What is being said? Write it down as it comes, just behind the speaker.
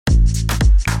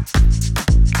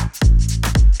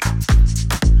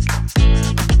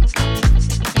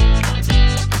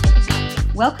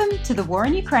Welcome to the War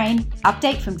in Ukraine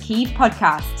Update from Kyiv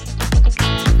podcast.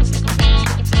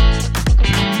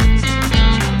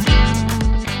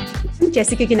 I'm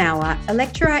Jessica Ganawa, a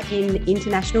lecturer in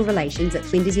International Relations at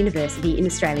Flinders University in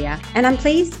Australia, and I'm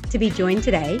pleased to be joined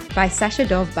today by Sascha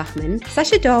Dov Bachmann.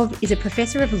 Sascha Dov is a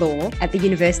professor of law at the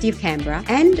University of Canberra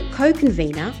and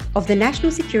co-convener of the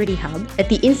National Security Hub at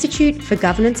the Institute for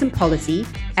Governance and Policy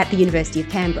at the University of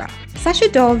Canberra.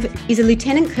 Sascha Dov is a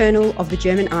Lieutenant Colonel of the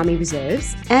German Army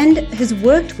Reserves and has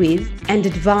worked with and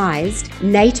advised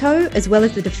NATO as well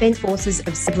as the defence forces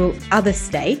of several other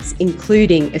states,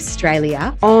 including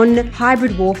Australia, on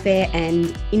hybrid warfare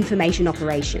and information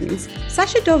operations.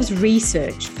 Sascha Dov's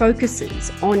research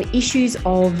focuses on issues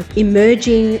of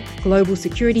emerging global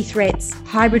security threats,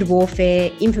 hybrid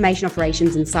warfare, information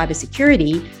operations and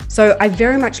cybersecurity. So I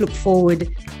very much look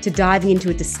forward to diving into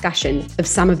a discussion of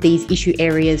some of these issue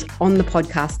areas on the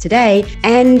podcast today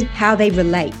and how they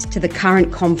relate to the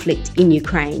current conflict in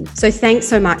Ukraine. So thanks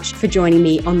so much for joining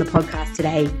me on the podcast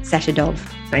today, Sascha Dov.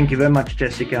 Thank you very much,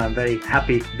 Jessica. I'm very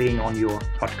happy being on your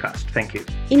podcast. Thank you.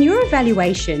 In your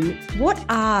evaluation, what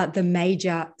are the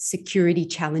major security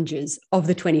challenges of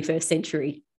the 21st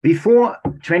century? Before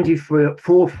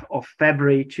 24th of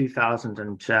February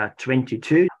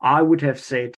 2022, I would have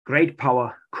said great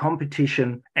power,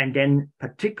 competition, and then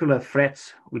particular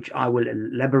threats, which I will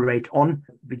elaborate on,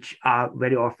 which are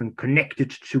very often connected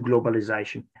to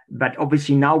globalization. But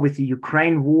obviously now with the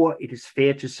Ukraine war, it is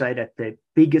fair to say that the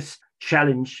biggest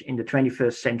challenge in the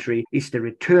 21st century is the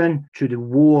return to the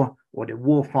war or the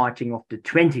war fighting of the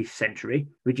 20th century,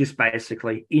 which is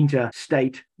basically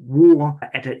interstate war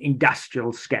at an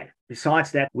industrial scale.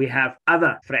 Besides that, we have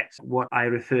other threats, what I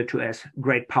refer to as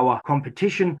great power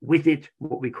competition. With it,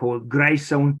 what we call grey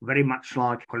zone, very much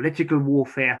like political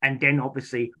warfare. And then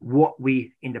obviously what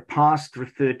we in the past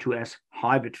referred to as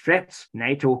hybrid threats.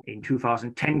 NATO in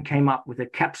 2010 came up with a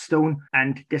capstone,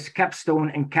 and this capstone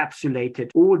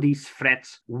encapsulated all these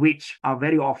threats, which are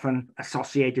very often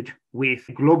associated with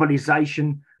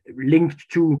globalization, linked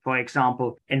to, for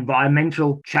example,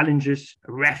 environmental challenges,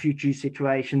 refugee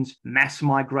situations, mass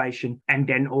migration, and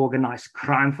then organized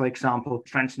crime, for example,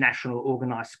 transnational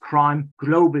organized crime,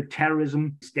 global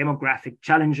terrorism, demographic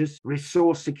challenges,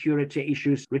 resource security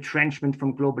issues, retrenchment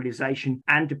from globalization,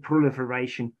 and the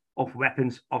proliferation of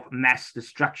weapons of mass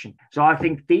destruction. So I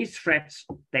think these threats,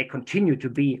 they continue to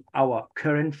be our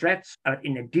current threats.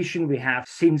 In addition, we have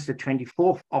since the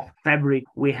 24th of February,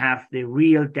 we have the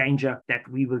real danger that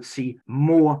we will see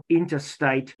more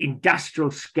interstate industrial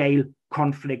scale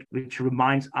conflict, which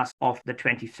reminds us of the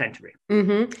 20th century.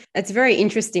 That's very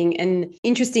interesting, and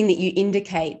interesting that you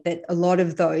indicate that a lot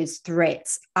of those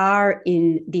threats are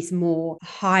in this more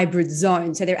hybrid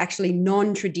zone. So they're actually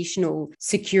non-traditional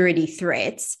security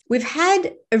threats. We've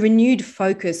had a renewed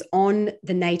focus on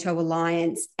the NATO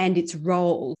alliance and its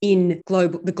role in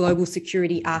the global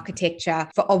security architecture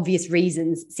for obvious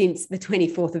reasons since the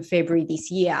 24th of February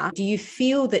this year. Do you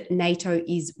feel that NATO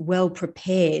is well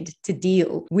prepared to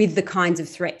deal with the kinds of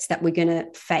threats that we're going to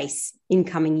face in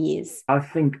coming years? I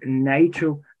think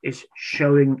NATO is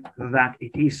showing that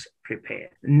it is prepared.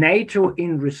 NATO,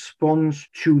 in response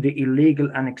to the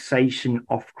illegal annexation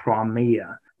of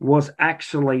Crimea, was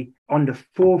actually on the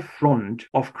forefront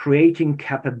of creating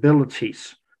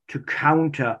capabilities to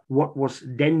counter what was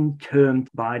then termed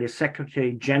by the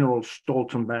Secretary General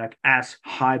Stoltenberg as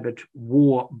hybrid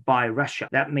war by Russia.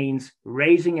 That means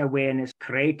raising awareness,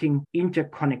 creating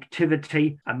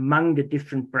interconnectivity among the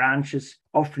different branches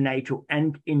of NATO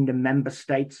and in the member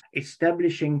states,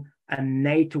 establishing a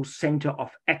NATO Center of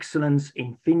Excellence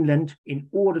in Finland in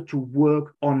order to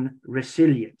work on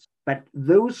resilience. But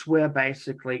those were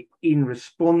basically in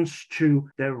response to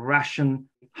the Russian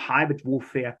hybrid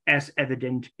warfare as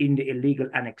evident in the illegal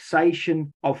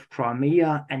annexation of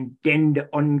Crimea and then the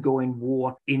ongoing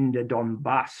war in the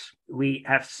Donbass. We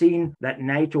have seen that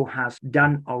NATO has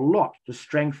done a lot to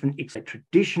strengthen its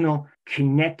traditional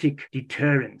kinetic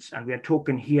deterrence. And we are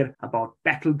talking here about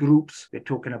battle groups, we're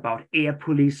talking about air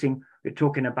policing, we're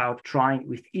talking about trying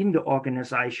within the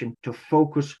organization to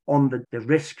focus on the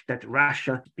risk that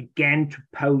Russia began to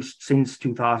pose since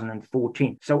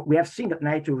 2014. So we have seen that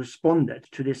NATO responded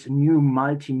to this new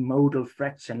multimodal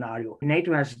threat scenario.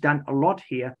 NATO has done a lot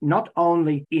here, not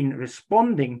only in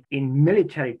responding in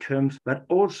military terms, but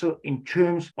also in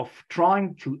terms of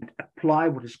trying to apply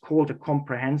what is called a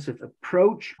comprehensive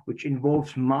approach, which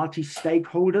involves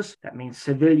multi-stakeholders, that means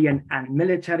civilian and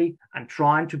military, and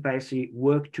trying to basically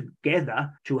work together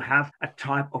together to have a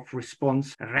type of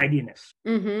response readiness.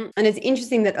 Mm-hmm. And it's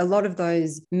interesting that a lot of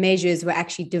those measures were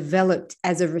actually developed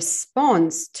as a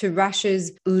response to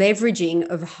Russia's leveraging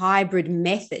of hybrid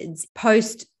methods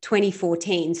post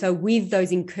 2014. So with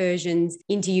those incursions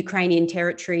into Ukrainian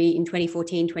territory in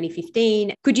 2014,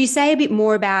 2015, could you say a bit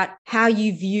more about how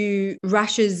you view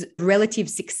Russia's relative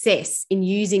success in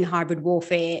using hybrid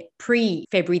warfare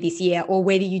pre-February this year, or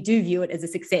whether you do view it as a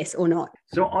success or not?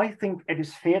 So I think it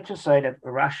is fair to say that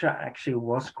Russia actually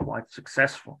was quite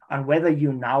successful. And whether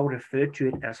you now refer to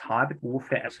it as hybrid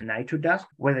warfare as NATO does,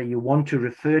 whether you want to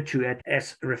refer to it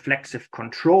as reflexive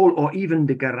control or even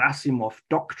the Gerasimov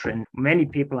doctrine, many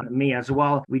people, and me as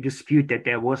well, we dispute that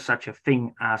there was such a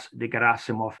thing as the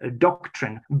Gerasimov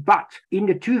doctrine. But in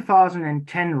the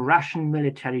 2010 Russian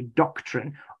military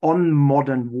doctrine on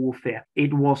modern warfare,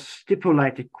 it was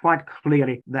stipulated quite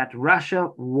clearly that Russia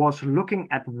was looking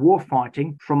at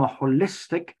warfighting from a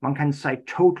holistic, one can say,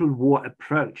 total war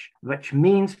approach, which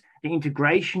means the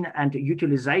integration and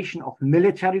utilization of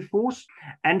military force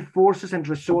and forces and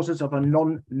resources of a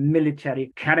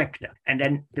non-military character, and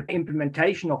then the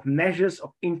implementation of measures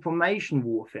of information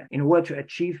warfare in order to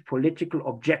achieve political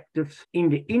objectives in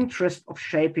the interest of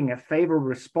shaping a favorable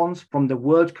response from the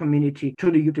world community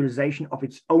to the utilization of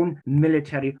its own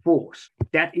military force.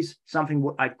 That is something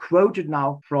what I quoted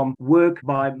now from work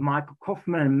by Michael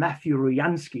Kaufman and Matthew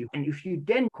Ryansky. And if you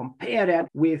then compare that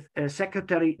with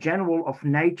Secretary General of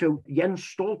NATO Jens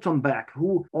Stoltenberg,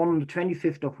 who on the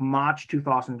 25th of March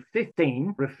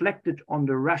 2015 reflected on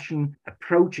the Russian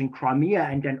approach in Crimea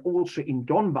and then also in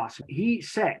Donbass, he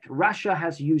said Russia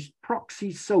has used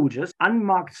proxy soldiers,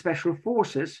 unmarked special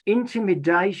forces,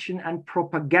 intimidation and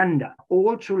propaganda,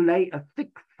 all to lay a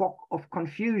thick fog of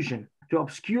confusion, to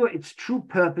obscure its true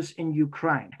purpose in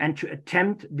Ukraine and to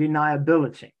attempt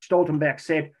deniability. Stoltenberg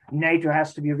said NATO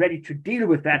has to be ready to deal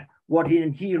with that, what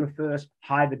he refers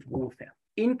hybrid warfare.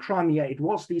 In Crimea, it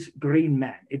was these green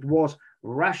men. It was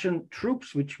Russian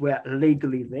troops which were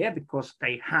legally there because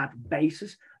they had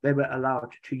bases they were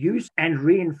allowed to use, and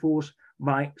reinforced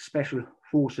by special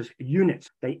forces units.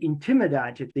 They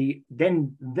intimidated the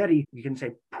then very, you can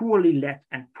say, poorly led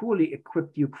and poorly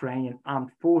equipped Ukrainian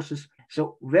armed forces.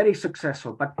 So very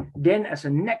successful. But then as a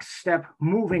next step,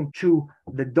 moving to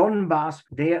the Donbass,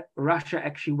 there Russia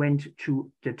actually went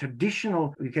to the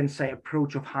traditional, you can say,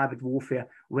 approach of hybrid warfare,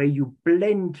 where you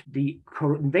blend the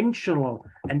conventional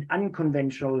and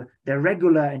unconventional, the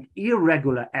regular and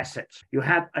irregular assets. You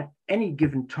had at any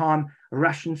given time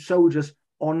Russian soldiers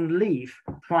on leave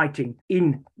fighting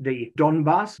in the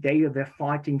Donbass. They were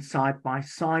fighting side by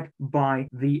side by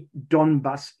the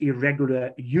Donbass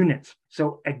irregular units.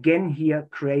 So again here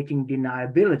creating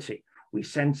deniability. We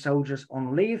send soldiers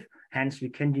on leave, hence we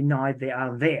can deny they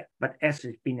are there. But as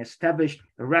it's been established,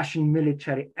 Russian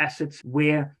military assets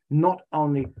were not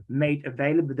only made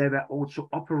available, they were also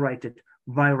operated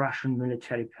by Russian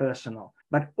military personnel.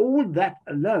 But all that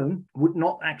alone would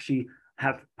not actually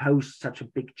have posed such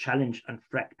a big challenge and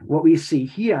threat. What we see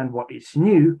here and what is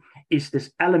new is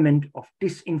this element of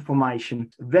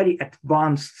disinformation, very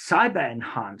advanced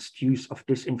cyber-enhanced use of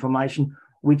disinformation,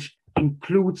 which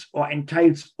includes or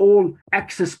entails all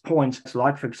access points,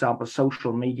 like, for example,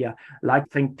 social media, like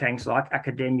think tanks, like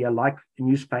academia, like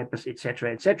newspapers,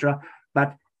 etc.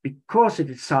 But because it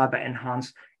is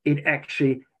cyber-enhanced, it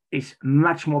actually is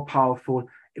much more powerful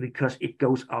because it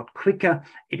goes out quicker,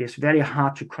 it is very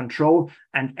hard to control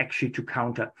and actually to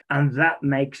counter. And that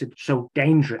makes it so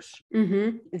dangerous.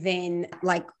 Mm-hmm. Then,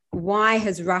 why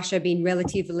has Russia been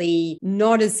relatively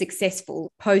not as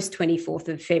successful post 24th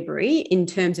of February in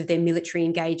terms of their military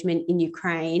engagement in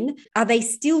Ukraine? Are they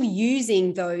still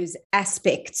using those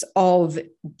aspects of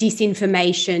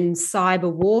disinformation,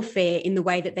 cyber warfare in the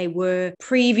way that they were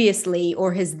previously,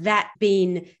 or has that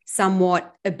been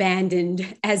somewhat abandoned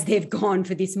as they've gone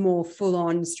for this more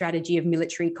full-on strategy of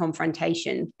military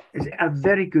confrontation? It's a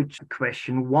very good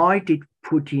question. Why did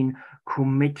Putin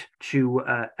commit to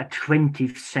a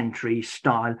 20th century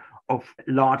style of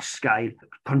large-scale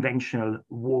conventional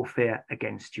warfare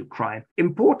against Ukraine?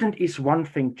 Important is one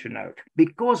thing to note.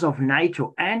 Because of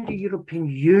NATO and the European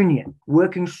Union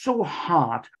working so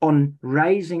hard on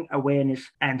raising awareness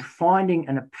and finding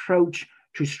an approach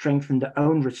to strengthen their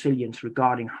own resilience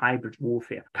regarding hybrid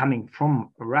warfare coming from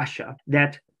Russia,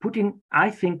 that Putin, I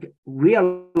think,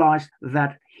 realized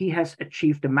that he has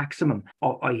achieved the maximum,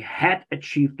 or he had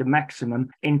achieved the maximum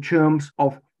in terms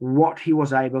of what he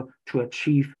was able to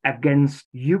achieve against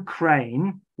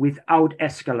Ukraine without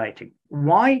escalating.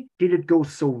 Why did it go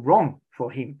so wrong for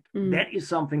him? That is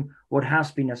something what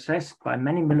has been assessed by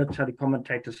many military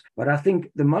commentators. But I think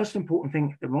the most important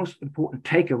thing, the most important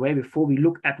takeaway before we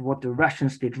look at what the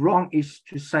Russians did wrong is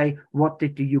to say, what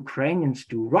did the Ukrainians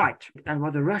do right? And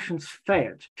what the Russians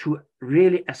failed to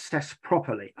really assess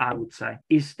properly, I would say,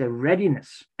 is the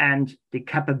readiness and the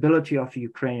capability of the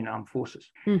Ukrainian armed forces.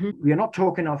 We are not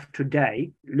talking of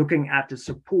today looking at the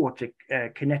support,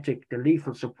 the kinetic, the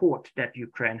lethal support that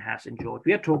Ukraine has enjoyed.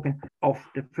 We are talking of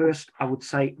the first, I would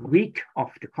say, week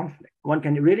of the conflict. One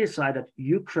can really say that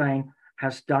Ukraine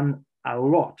has done a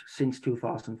lot since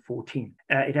 2014.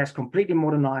 It has completely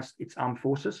modernized its armed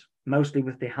forces, mostly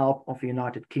with the help of the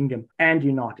United Kingdom and the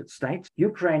United States.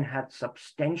 Ukraine had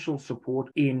substantial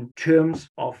support in terms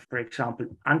of, for example,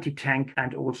 anti-tank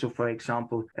and also, for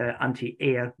example,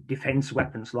 anti-air defense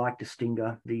weapons like the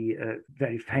Stinger, the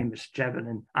very famous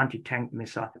Javelin anti-tank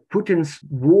missile. Putin's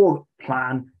war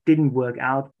plan didn't work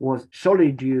out, was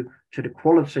solely due to the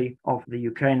quality of the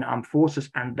Ukrainian armed forces.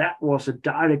 And that was a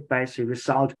direct basic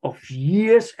result of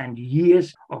years and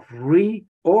years of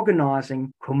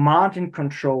reorganizing command and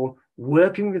control,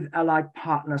 working with allied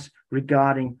partners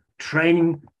regarding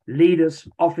training leaders,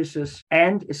 officers,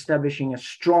 and establishing a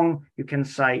strong, you can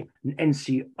say, an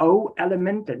NCO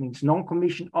element. That means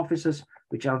non-commissioned officers,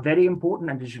 which are very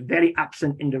important and is very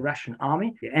absent in the Russian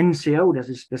army. The NCO, that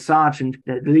is the sergeant,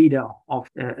 the leader of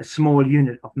a small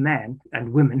unit of men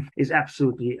and women, is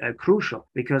absolutely crucial,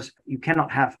 because you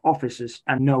cannot have officers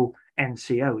and no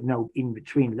NCO, no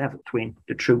in-between level between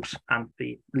the troops and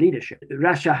the leadership.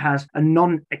 Russia has a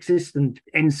non-existent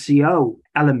NCO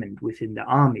element within the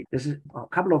army. This is a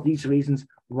couple of these reasons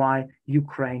why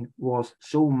Ukraine was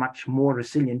so much more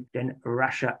resilient than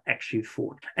Russia actually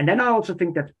fought. And then I also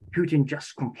think that Putin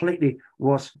just completely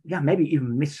was, maybe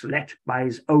even misled by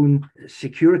his own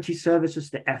security services,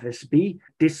 the FSB.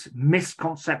 This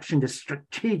misconception, the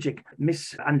strategic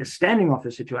misunderstanding of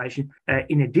the situation.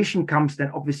 In addition comes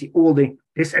then obviously all the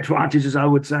disadvantages, I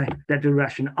would say, that the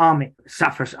Russian army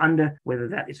suffers under, whether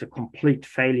that is a complete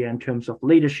failure in terms of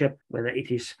leadership, whether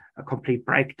it is a complete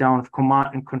breakdown of command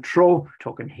and control.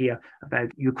 Talking here about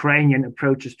Ukrainian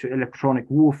approaches to electronic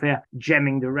warfare,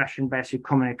 jamming the Russian basic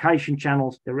communication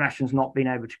channels, the Russians not being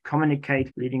able to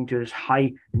communicate, leading to this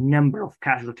high number of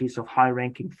casualties of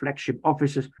high-ranking flagship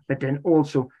officers, but then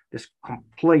also this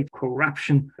complete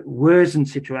corruption, worsened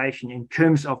situation in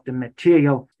terms of the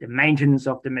material, the maintenance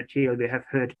of the material. We have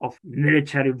heard of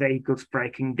military vehicles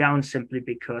breaking down simply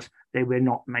because they were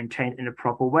not maintained in a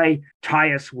proper way.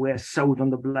 Tires were sold on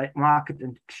the black market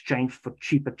in exchange for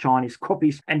cheaper Chinese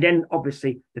copies. And then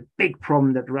obviously the big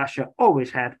problem that Russia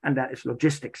always had, and that is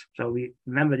logistics. So we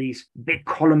remember these big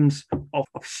columns of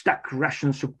stuck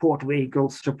Russian support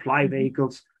vehicles, supply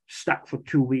vehicles, stuck for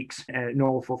 2 weeks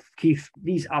north of Kyiv.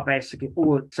 These are basically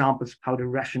all examples how the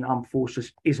Russian armed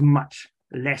forces is much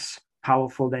less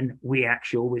powerful than we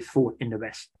actually always thought in the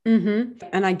West.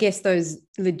 And I guess those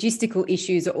logistical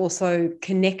issues are also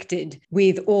connected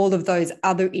with all of those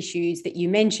other issues that you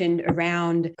mentioned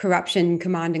around corruption,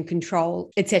 command and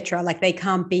control, etc. Like they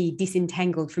can't be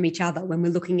disentangled from each other when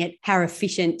we're looking at how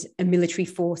efficient a military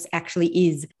force actually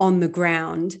is on the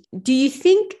ground. Do you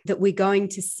think that we're going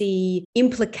to see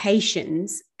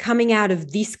implications coming out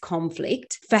of this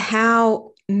conflict for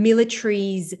how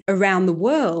militaries around the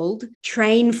world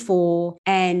train for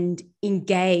and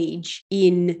engage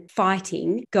in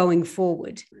fighting going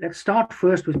forward? Let's start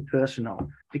first with personnel,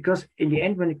 because in the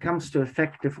end, when it comes to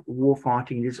effective war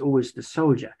fighting, it is always the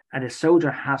soldier. And the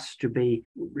soldier has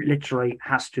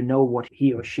to know what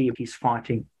he or she is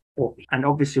fighting for. And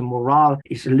obviously morale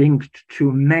is linked to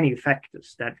many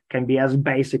factors that can be as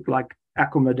basic like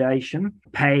accommodation,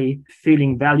 pay,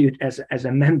 feeling valued as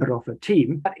a member of a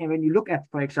team. And when you look at,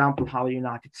 for example, how the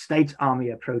United States Army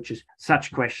approaches such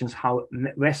questions, how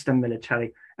Western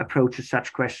military approaches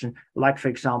such questions, like, for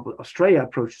example, Australia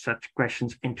approaches such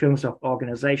questions in terms of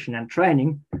organization and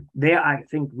training, there I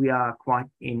think we are quite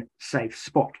in safe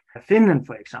spot. Finland,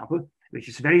 for example, which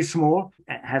is very small,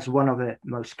 has one of the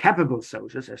most capable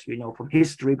soldiers, as we know from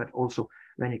history, but also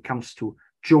when it comes to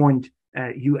joint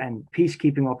UN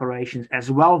peacekeeping operations as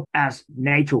well as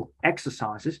NATO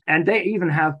exercises. And they even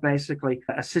have basically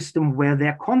a system where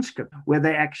they're conscript, where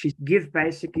they actually give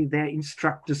basically their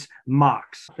instructors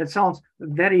marks. That sounds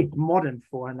very modern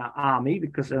for an army,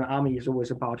 because an army is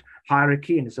always about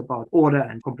hierarchy and it's about order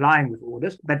and complying with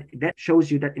orders. But that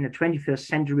shows you that in the 21st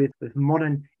century with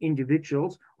modern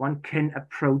individuals, one can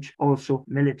approach also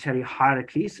military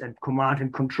hierarchies and command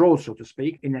and control, so to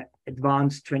speak, in an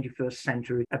advanced 21st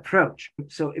century approach.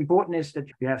 So important is that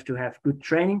you have to have good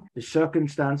training. The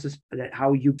circumstances, that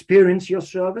how you experience your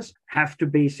service, have to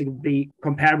basically be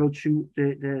comparable to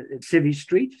the civil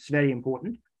street. It's very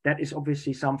important. that is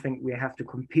obviously something we have to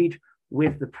compete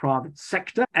with the private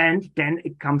sector. And then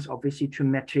it comes obviously to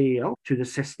material, to the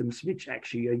systems which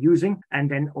actually you're using. And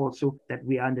then also that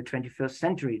we are in the 21st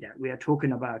century, that we are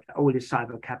talking about all the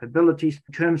cyber capabilities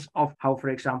in terms of how, for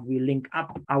example, we link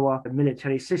up our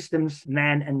military systems,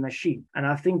 man and machine. And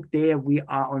I think there we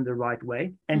are on the right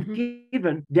way. And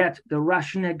given that the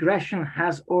Russian aggression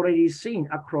has already seen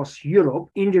across Europe,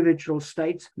 individual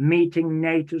states meeting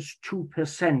NATO's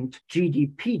 2%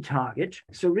 GDP target.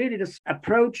 So really this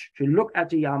approach to look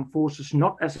at the armed forces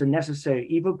not as a necessary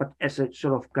evil, but as a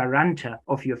sort of guarantor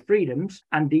of your freedoms.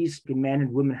 And these men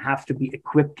and women have to be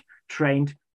equipped,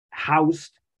 trained,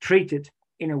 housed, treated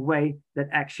in a way that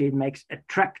actually makes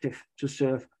attractive to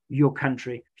serve your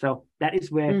country. So that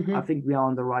is where I think we are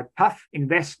on the right path.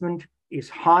 Investment is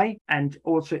high, and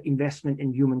also investment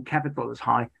in human capital is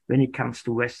high when it comes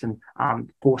to Western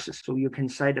armed forces. So you can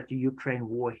say that the Ukraine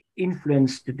war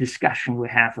influenced the discussion we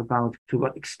have about to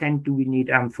what extent do we need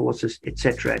armed forces,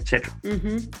 etc., etc.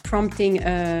 Prompting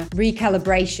a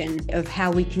recalibration of how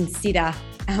we consider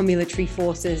our military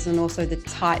forces and also the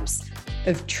types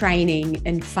of training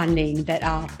and funding that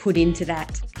are put into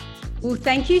that. Well,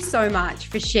 thank you so much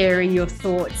for sharing your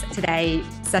thoughts today,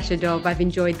 Sascha Dov. I've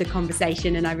enjoyed the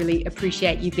conversation and I really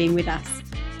appreciate you being with us.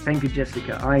 Thank you,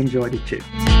 Jessica. I enjoyed it too.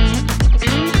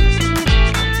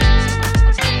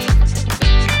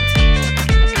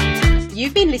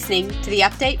 You've been listening to the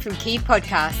Update from Kyiv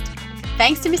podcast.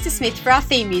 Thanks to Mr. Smith for our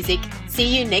theme music.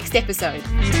 See you next episode.